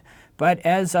committed, but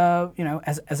as a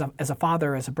as a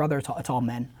father, as a brother to all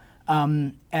men,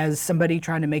 as somebody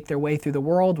trying to make their way through the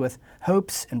world with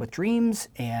hopes and with dreams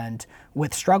and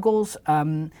with struggles,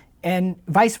 and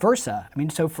vice versa. I mean,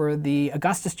 so for the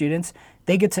Augusta students,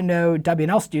 they get to know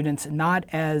W&L students not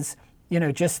as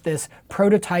just this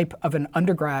prototype of an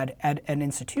undergrad at an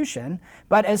institution,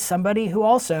 but as somebody who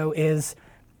also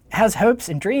has hopes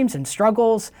and dreams and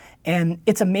struggles. And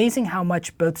it's amazing how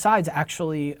much both sides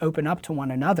actually open up to one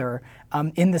another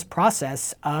in this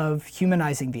process of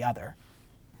humanizing the other.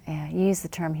 Yeah, you use the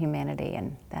term humanity,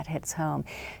 and that hits home.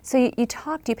 So you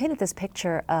painted this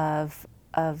picture of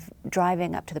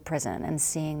driving up to the prison and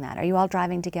seeing that. Are you all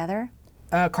driving together?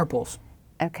 Carpools.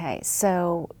 Okay,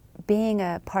 so being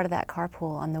a part of that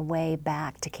carpool on the way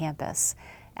back to campus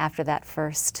after that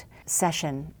first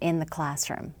session in the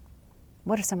classroom,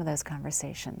 what are some of those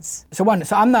conversations? So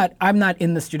I'm not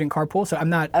in the student carpool, so I'm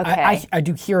not. Okay. I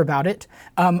do hear about it.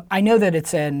 I know that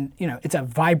it's a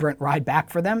vibrant ride back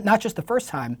for them. Not just the first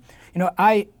time.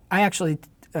 I actually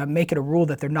make it a rule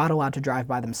that they're not allowed to drive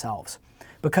by themselves,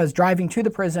 because driving to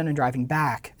the prison and driving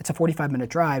back, it's a 45-minute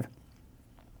drive,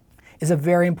 is a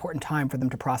very important time for them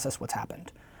to process what's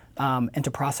happened. And to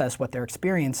process what they're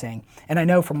experiencing. And I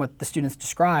know from what the students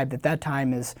describe that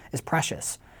time is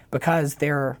precious, because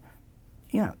they're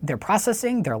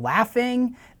processing, they're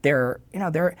laughing,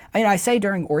 I say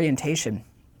during orientation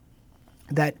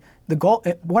that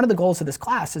one of the goals of this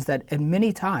class is that at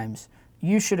many times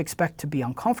you should expect to be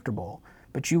uncomfortable,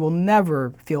 but you will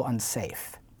never feel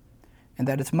unsafe. And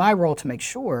that it's my role to make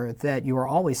sure that you are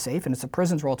always safe, and it's the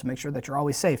prison's role to make sure that you're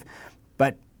always safe.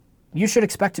 But you should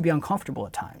expect to be uncomfortable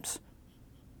at times.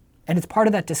 And it's part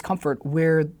of that discomfort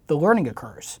where the learning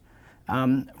occurs.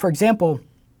 For example,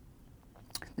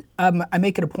 I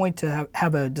make it a point to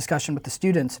have a discussion with the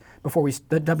students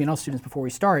the W&L students before we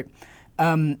start,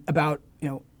 about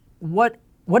what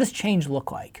does change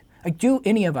look like? Like, do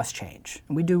any of us change?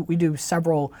 And we do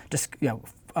several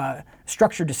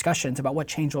structured discussions about what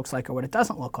change looks like or what it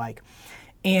doesn't look like.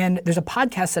 And there's a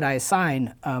podcast that I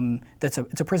assign it's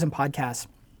a prison podcast,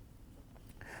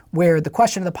 where the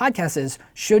question of the podcast is,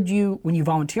 when you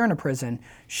volunteer in a prison,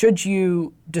 should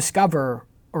you discover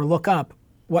or look up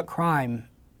what crime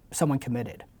someone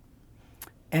committed?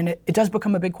 And it does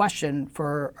become a big question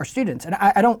for our students. And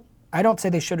I don't say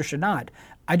they should or should not.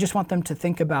 I just want them to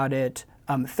think about it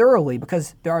thoroughly,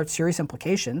 because there are serious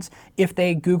implications. If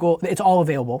they Google, it's all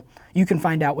available. You can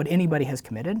find out what anybody has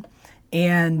committed.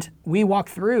 And we walk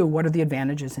through what are the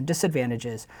advantages and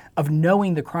disadvantages of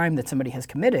knowing the crime that somebody has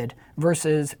committed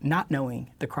versus not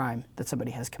knowing the crime that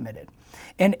somebody has committed.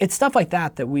 And it's stuff like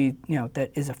that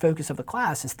that is a focus of the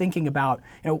class, is thinking about,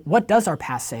 what does our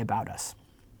past say about us?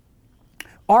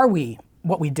 Are we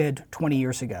what we did 20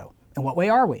 years ago? In what way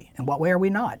are we? In what way are we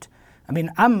not? I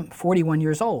mean, I'm 41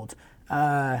 years old.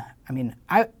 I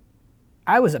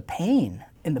was a pain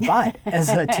in the butt as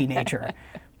a teenager.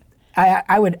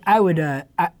 I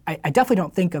definitely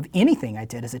don't think of anything I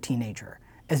did as a teenager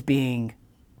as being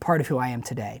part of who I am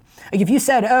today. Like if you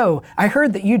said, "Oh, I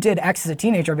heard that you did X as a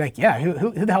teenager," I'd be like, "Yeah,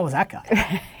 who the hell was that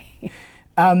guy?"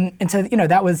 And so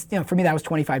that was for me, that was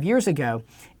 25 years ago,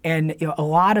 and a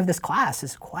lot of this class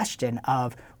is a question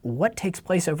of what takes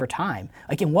place over time.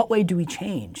 Like in what way do we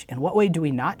change? In what way do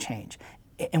we not change?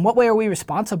 In what way are we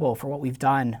responsible for what we've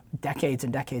done decades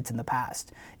and decades in the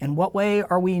past? In what way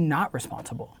are we not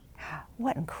responsible?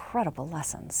 What incredible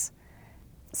lessons.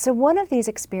 So one of these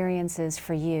experiences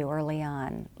for you early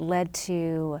on led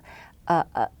to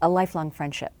a lifelong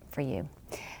friendship for you.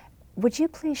 Would you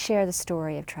please share the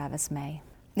story of Travis May?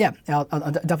 Yeah, I'll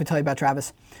definitely tell you about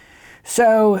Travis.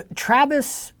 So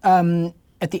Travis,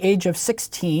 at the age of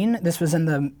 16, this was in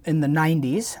the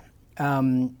 90s,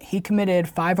 he committed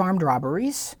 5 armed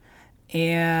robberies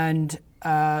and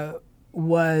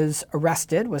was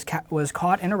arrested, was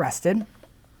caught and arrested.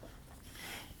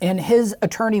 And his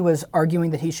attorney was arguing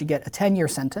that he should get a 10-year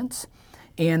sentence,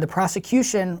 and the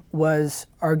prosecution was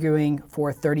arguing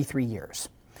for 33 years.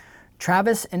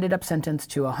 Travis ended up sentenced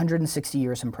to 160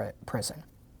 years in prison.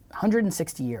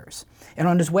 160 years. And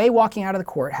on his way walking out of the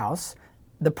courthouse,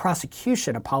 the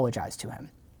prosecution apologized to him.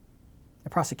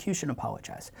 The prosecution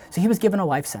apologized. So he was given a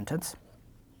life sentence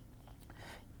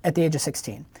at the age of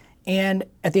 16. And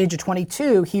at the age of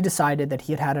 22, he decided that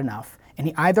he had had enough, and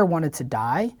he either wanted to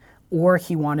die or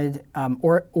he wanted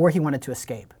to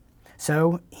escape.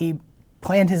 So he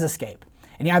planned his escape,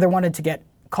 and he either wanted to get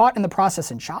caught in the process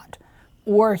and shot,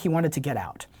 or he wanted to get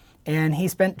out. And he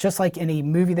spent, just like any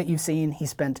movie that you've seen, he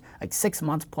spent like 6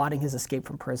 months plotting his escape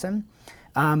from prison.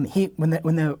 When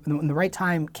the right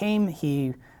time came,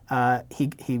 he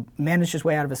managed his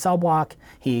way out of his cell block.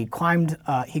 He climbed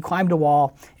a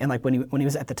wall, and like when he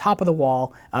was at the top of the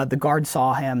wall, the guards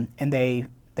saw him, and they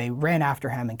ran after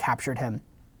him and captured him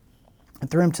and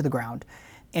threw him to the ground.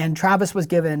 And Travis was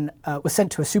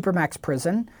sent to a supermax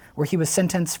prison where he was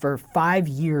sentenced for 5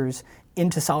 years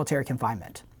into solitary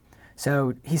confinement.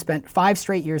 So he spent 5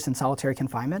 straight years in solitary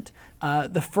confinement.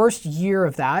 The first year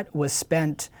of that was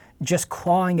spent just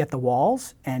clawing at the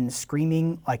walls and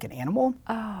screaming like an animal.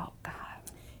 Oh, God.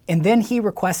 And then he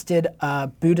requested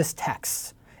Buddhist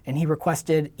texts, and he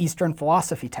requested Eastern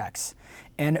philosophy texts.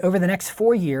 And over the next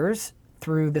 4 years,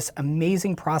 through this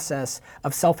amazing process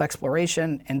of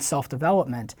self-exploration and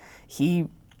self-development, he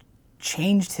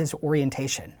changed his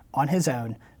orientation on his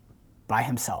own by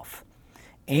himself.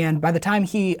 And by the time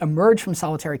he emerged from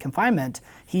solitary confinement,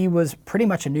 he was pretty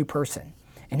much a new person.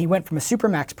 And he went from a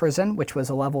supermax prison, which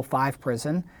was a level 5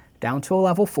 prison, down to a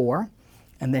level 4.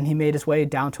 And then he made his way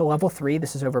down to a level 3.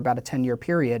 This is over about a 10-year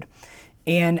period.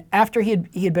 And after he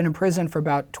had been in prison for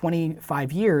about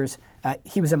 25 years,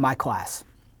 he was in my class.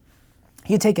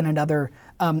 He had taken another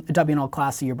WNL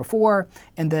class the year before,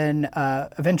 and then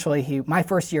eventually my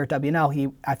first year at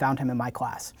WNL, I found him in my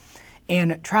class.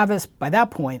 And Travis, by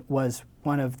that point, was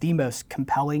one of the most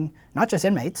compelling, not just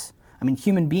inmates,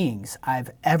 human beings I've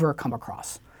ever come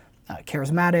across.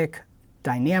 Charismatic,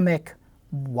 dynamic,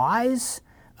 wise.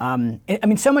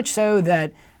 So much so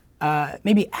that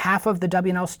maybe half of the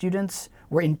WNL students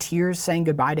were in tears saying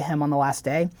goodbye to him on the last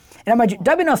day. And mind you,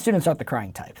 WNL students aren't the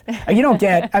crying type. You don't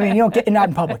get, not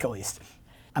in public at least.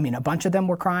 A bunch of them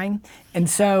were crying. And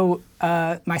so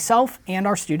myself and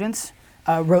our students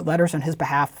wrote letters on his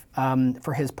behalf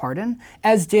for his pardon,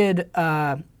 as did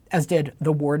the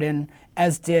warden,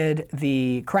 as did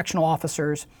the correctional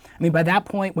officers. By that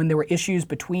point, when there were issues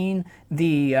between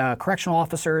the correctional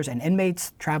officers and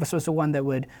inmates, Travis was the one that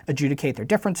would adjudicate their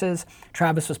differences.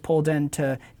 Travis was pulled in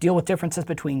to deal with differences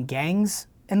between gangs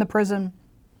in the prison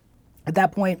at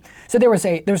that point. So there was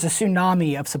a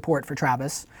tsunami of support for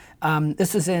Travis.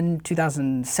 This was in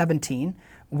 2017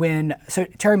 so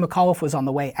Terry McAuliffe was on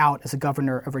the way out as a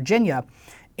governor of Virginia,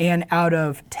 and out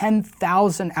of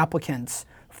 10,000 applicants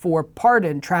for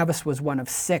pardon, Travis was one of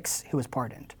 6 who was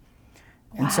pardoned.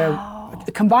 And so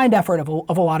a combined effort of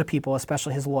a lot of people,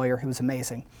 especially his lawyer, who was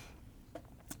amazing.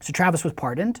 So Travis was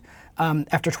pardoned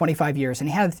after 25 years, and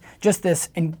he had just this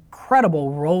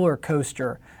incredible roller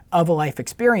coaster of a life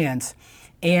experience.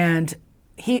 And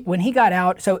when he got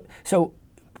out, so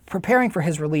preparing for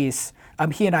his release,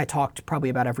 he and I talked probably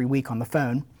about every week on the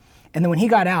phone. And then when he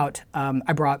got out,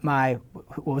 I brought my,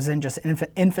 what was then just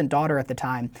infant daughter at the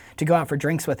time, to go out for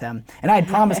drinks with him. And I had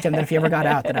promised him that if he ever got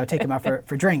out, that I would take him out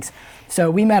for drinks. So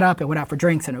we met up and went out for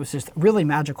drinks, and it was just a really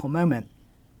magical moment.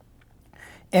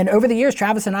 And over the years,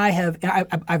 Travis and I have,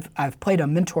 I've played a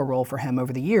mentor role for him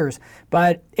over the years,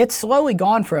 but it's slowly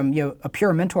gone from a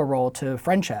pure mentor role to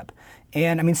friendship.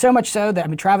 And I mean, so much so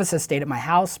that Travis has stayed at my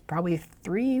house probably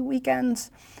 3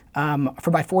 weekends.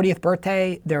 For my 40th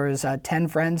birthday, there was 10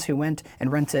 friends who went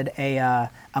and rented a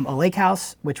lake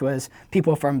house, which was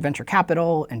people from venture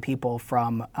capital and people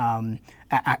from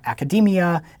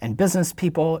academia and business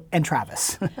people, and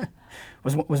Travis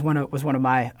was one of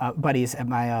my buddies at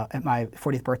my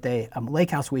 40th birthday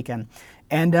lake house weekend.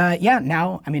 And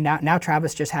now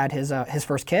Travis just had his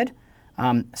first kid.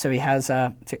 So he has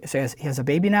a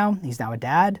baby now. He's now a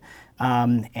dad,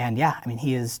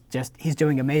 he's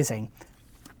doing amazing.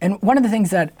 And one of the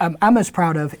things that I'm most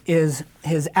proud of is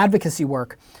his advocacy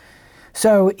work.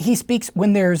 So he speaks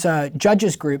when there's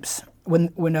judges groups,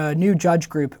 when a new judge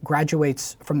group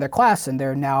graduates from their class and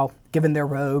they're now given their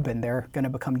robe and they're going to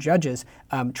become judges.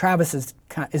 Travis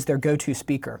is their go-to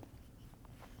speaker.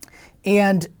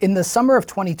 And in the summer of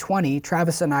 2020,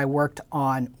 Travis and I worked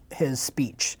on his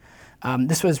speech.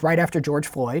 This was right after George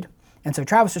Floyd. And so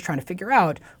Travis was trying to figure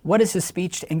out, what is his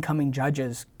speech to incoming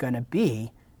judges going to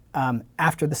be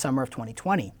after the summer of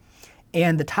 2020.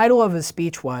 And the title of his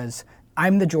speech was,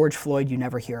 "I'm the George Floyd you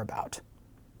never hear about."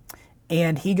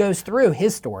 And he goes through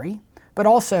his story, but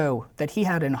also that he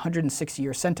had an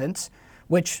 106-year sentence,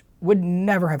 which would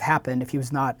never have happened if he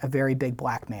was not a very big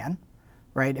black man,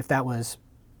 right? If that was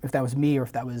me, or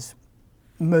if that was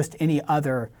most any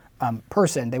other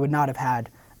person, they would not have had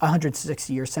a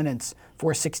 106-year sentence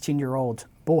for a 16-year-old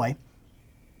boy.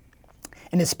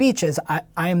 And his speech is,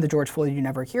 I am the George Floyd you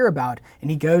never hear about, and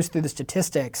he goes through the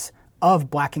statistics of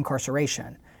black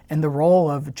incarceration and the role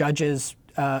of judges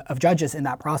in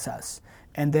that process,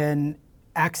 and then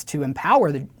acts to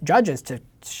empower the judges to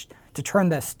turn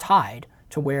this tide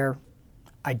to where,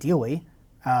 ideally,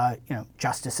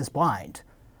 justice is blind.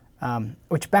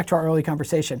 Which, back to our early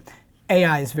conversation,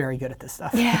 AI is very good at this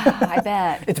stuff. Yeah, I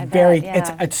bet.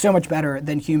 It's so much better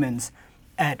than humans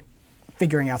at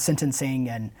figuring out sentencing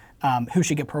and who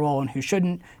should get parole and who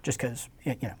shouldn't, just because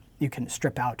you can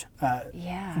strip out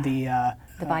the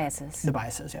biases. The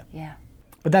biases, yeah. Yeah.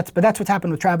 But that's what's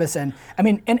happened with Travis, and I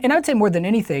mean, and I would say more than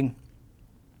anything,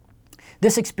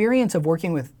 this experience of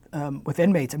working with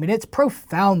inmates, I mean, it's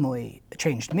profoundly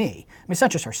changed me. I mean, it's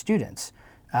not just our students.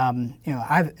 Now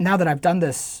that I've done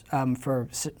this for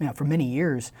many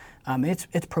years,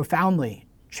 it's profoundly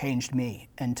changed me,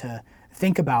 and to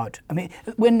think about. I mean,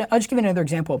 I'll just give you another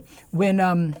example. When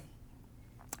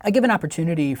I give an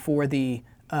opportunity for the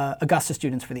Augusta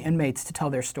students, for the inmates, to tell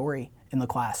their story in the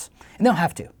class, and they don't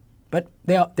have to, but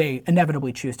they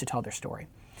inevitably choose to tell their story,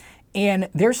 and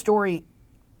their story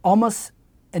almost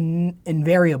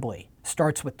invariably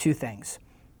starts with 2 things.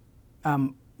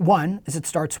 One is it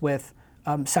starts with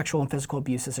sexual and physical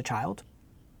abuse as a child.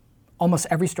 Almost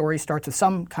every story starts with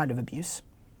some kind of abuse.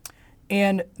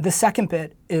 And the second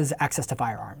bit is access to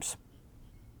firearms.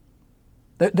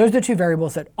 Those are the 2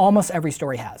 variables that almost every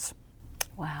story has.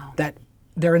 Wow. That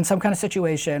they're in some kind of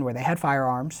situation where they had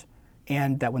firearms,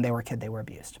 and that when they were a kid they were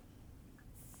abused.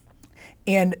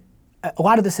 And a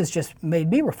lot of this has just made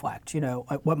me reflect,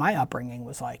 what my upbringing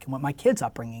was like and what my kids'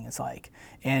 upbringing is like.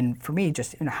 And for me,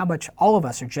 just how much all of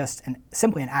us are just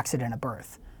simply an accident at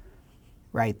birth,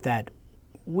 right? That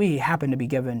we happen to be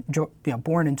given,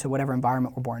 born into whatever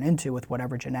environment we're born into with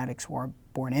whatever genetics we're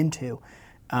born into,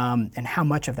 and how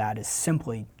much of that is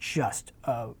simply just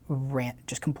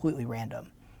completely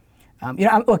random.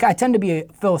 Look, I tend to be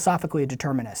philosophically a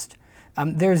determinist.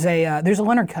 There's a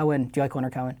Leonard Cohen. Do you like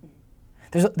Leonard Cohen?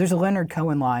 There's a Leonard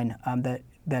Cohen line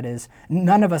that is,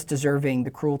 none of us deserving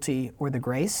the cruelty or the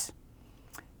grace.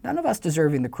 None of us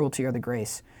deserving the cruelty or the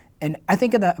grace. And I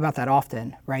think about that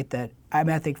often, right?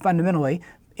 I think fundamentally,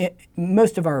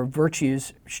 most of our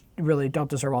virtues really don't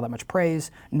deserve all that much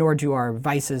praise, nor do our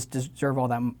vices deserve all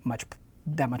that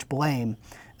much blame.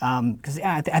 Because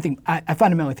I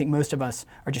fundamentally think most of us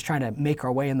are just trying to make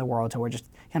our way in the world, so we're just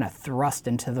kind of thrust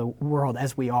into the world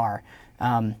as we are.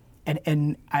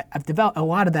 And I've developed, a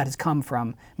lot of that has come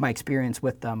from my experience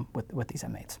with them, with these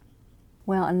inmates.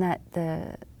 Well, and that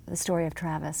the story of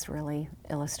Travis really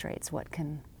illustrates what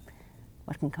can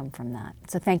come from that.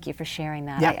 So thank you for sharing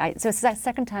that. Yeah. So it's the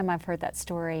second time I've heard that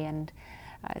story, and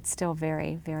it's still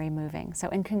very, very moving. So,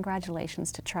 and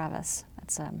congratulations to Travis.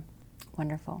 That's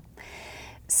wonderful.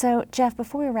 So, Jeff,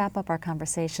 before we wrap up our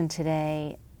conversation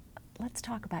today, let's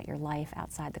talk about your life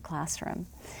outside the classroom.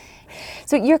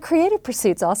 So your creative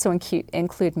pursuits also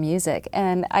include music,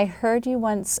 and I heard you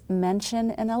once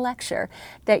mention in a lecture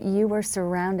that you were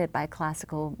surrounded by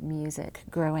classical music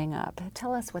growing up.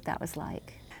 Tell us what that was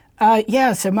like.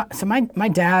 So my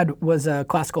dad was a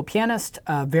classical pianist,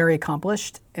 very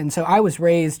accomplished, and so I was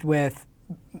raised with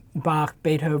Bach,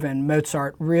 Beethoven,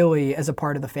 Mozart, really as a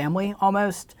part of the family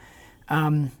almost.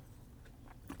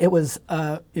 It was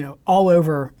all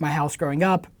over my house growing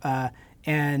up,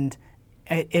 and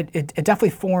it definitely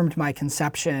formed my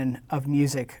conception of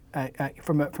music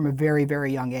from a very,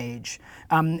 very young age.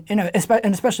 And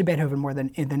especially Beethoven more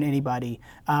than anybody.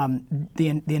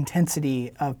 The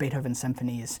intensity of Beethoven's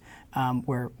symphonies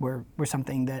were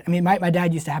something that, my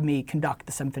dad used to have me conduct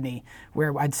the symphony,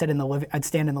 where I'd stand in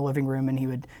the living room and he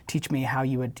would teach me how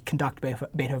you would conduct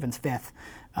Beethoven's Fifth.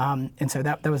 And so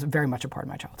that was very much a part of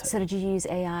my childhood. So did you use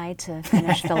AI to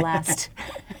finish the last?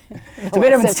 So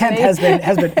Beethoven's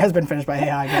 10th has been finished by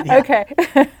AI. Yeah. Okay.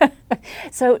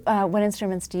 So what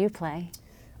instruments do you play?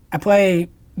 I play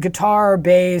guitar,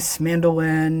 bass,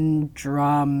 mandolin,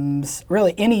 drums.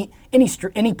 Really, any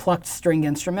plucked string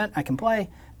instrument I can play,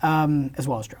 as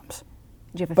well as drums.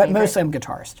 Do you have a but favorite? Mostly I'm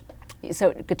guitarist.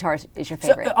 So guitar is your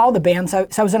favorite? So all the bands. So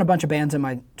I was in a bunch of bands in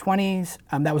my 20s.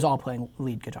 That was all playing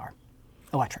lead guitar,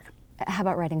 electric. How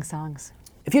about writing songs?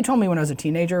 If you told me when I was a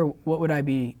teenager what would I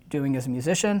be doing as a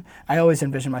musician, I always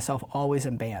envisioned myself always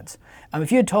in bands.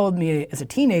 If you had told me as a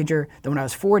teenager that when I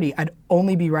was 40 I'd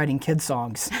only be writing kids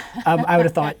songs, I would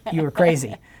have thought you were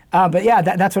crazy. But yeah,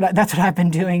 that's what I've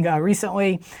been doing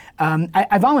recently.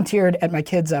 I volunteered at my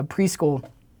kids' preschool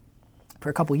for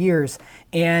a couple years,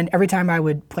 and every time I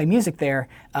would play music there,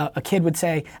 a kid would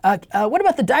say, what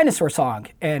about the dinosaur song?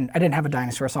 And I didn't have a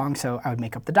dinosaur song, so I would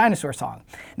make up the dinosaur song.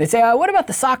 And they'd say, what about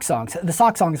the sock song? So the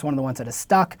sock song is one of the ones that is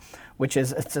stuck, which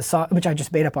is a song which I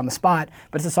just made up on the spot,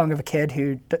 but it's a song of a kid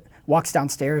who walks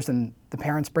downstairs and the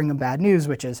parents bring them bad news,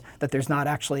 which is that there's not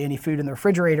actually any food in the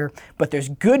refrigerator, but there's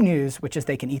good news, which is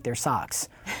they can eat their socks.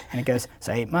 And it goes,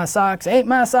 so I ate my socks,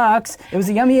 it was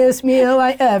the yummiest meal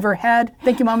I ever had.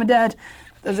 Thank you, Mom and Dad.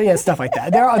 Yeah, stuff like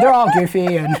that. They're all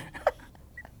goofy and.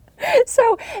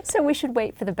 So we should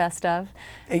wait for the best of.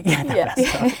 Yeah,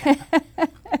 best of.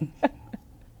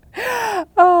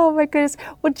 Oh my goodness.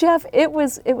 Well, Jeff, it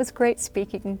was great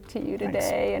speaking to you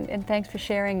today, and thanks for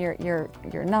sharing your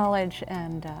knowledge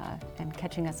and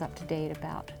catching us up to date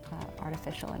about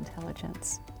artificial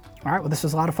intelligence. All right, well, this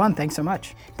was a lot of fun. Thanks so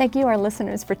much. Thank you, our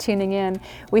listeners, for tuning in.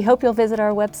 We hope you'll visit our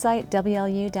website,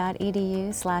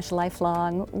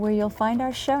 wlu.edu/lifelong, where you'll find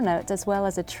our show notes as well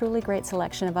as a truly great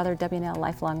selection of other W&L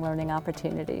lifelong learning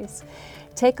opportunities.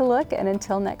 Take a look, and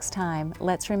until next time,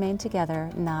 let's remain together,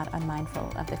 not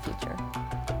unmindful of the future.